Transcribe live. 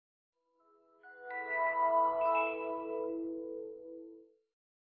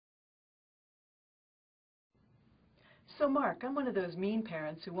So Mark, I'm one of those mean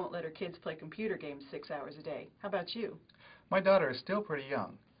parents who won't let her kids play computer games 6 hours a day. How about you? My daughter is still pretty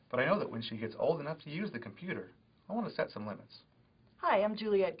young, but I know that when she gets old enough to use the computer, I want to set some limits. Hi, I'm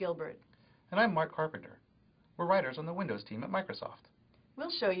Juliet Gilbert. And I'm Mark Carpenter. We're writers on the Windows team at Microsoft. We'll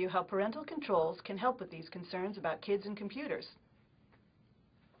show you how parental controls can help with these concerns about kids and computers.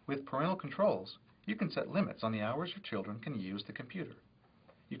 With parental controls, you can set limits on the hours your children can use the computer.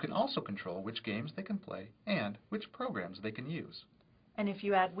 You can also control which games they can play and which programs they can use. And if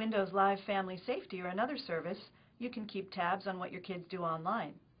you add Windows Live Family Safety or another service, you can keep tabs on what your kids do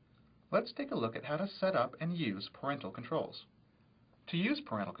online. Let's take a look at how to set up and use parental controls. To use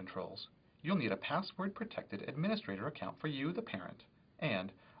parental controls, you'll need a password-protected administrator account for you, the parent,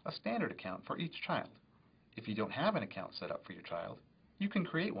 and a standard account for each child. If you don't have an account set up for your child, you can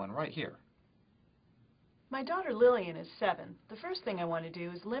create one right here. My daughter Lillian is 7. The first thing I want to do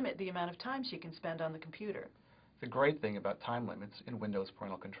is limit the amount of time she can spend on the computer. The great thing about time limits in Windows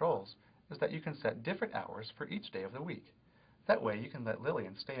Parental Controls is that you can set different hours for each day of the week. That way you can let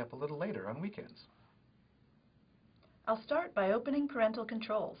Lillian stay up a little later on weekends. I'll start by opening Parental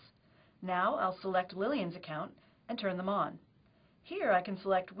Controls. Now I'll select Lillian's account and turn them on. Here I can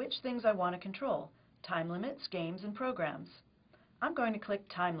select which things I want to control: time limits, games, and programs. I'm going to click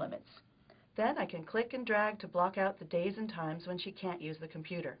Time Limits. Then I can click and drag to block out the days and times when she can't use the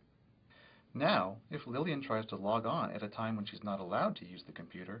computer. Now, if Lillian tries to log on at a time when she's not allowed to use the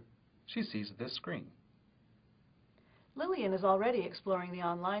computer, she sees this screen. Lillian is already exploring the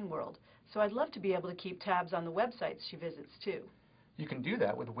online world, so I'd love to be able to keep tabs on the websites she visits too. You can do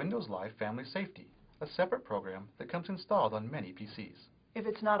that with Windows Live Family Safety, a separate program that comes installed on many PCs. If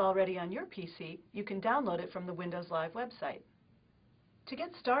it's not already on your PC, you can download it from the Windows Live website. To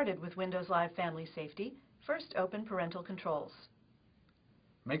get started with Windows Live Family Safety, first open Parental Controls.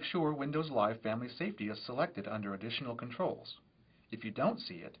 Make sure Windows Live Family Safety is selected under Additional Controls. If you don't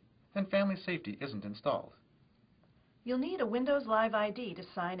see it, then Family Safety isn't installed. You'll need a Windows Live ID to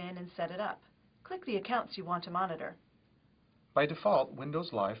sign in and set it up. Click the accounts you want to monitor. By default,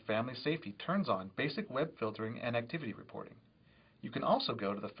 Windows Live Family Safety turns on basic web filtering and activity reporting. You can also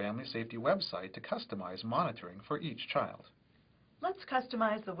go to the Family Safety website to customize monitoring for each child. Let's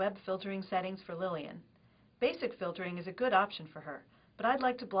customize the web filtering settings for Lillian. Basic filtering is a good option for her, but I'd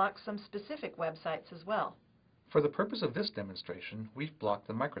like to block some specific websites as well. For the purpose of this demonstration, we've blocked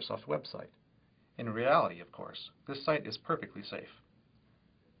the Microsoft website. In reality, of course, this site is perfectly safe.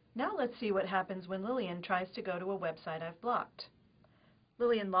 Now let's see what happens when Lillian tries to go to a website I've blocked.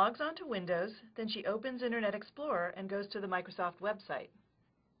 Lillian logs onto Windows, then she opens Internet Explorer and goes to the Microsoft website.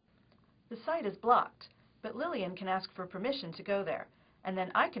 The site is blocked, but Lillian can ask for permission to go there, and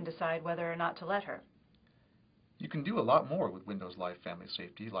then I can decide whether or not to let her. You can do a lot more with Windows Live Family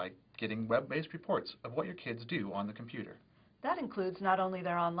Safety, like getting web-based reports of what your kids do on the computer. That includes not only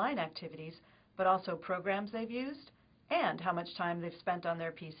their online activities, but also programs they've used and how much time they've spent on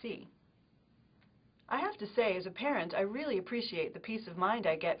their PC. I have to say, as a parent, I really appreciate the peace of mind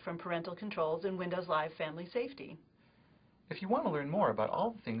I get from Parental Controls and Windows Live Family Safety. If you want to learn more about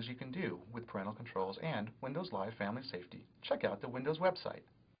all the things you can do with Parental Controls and Windows Live Family Safety, check out the Windows website.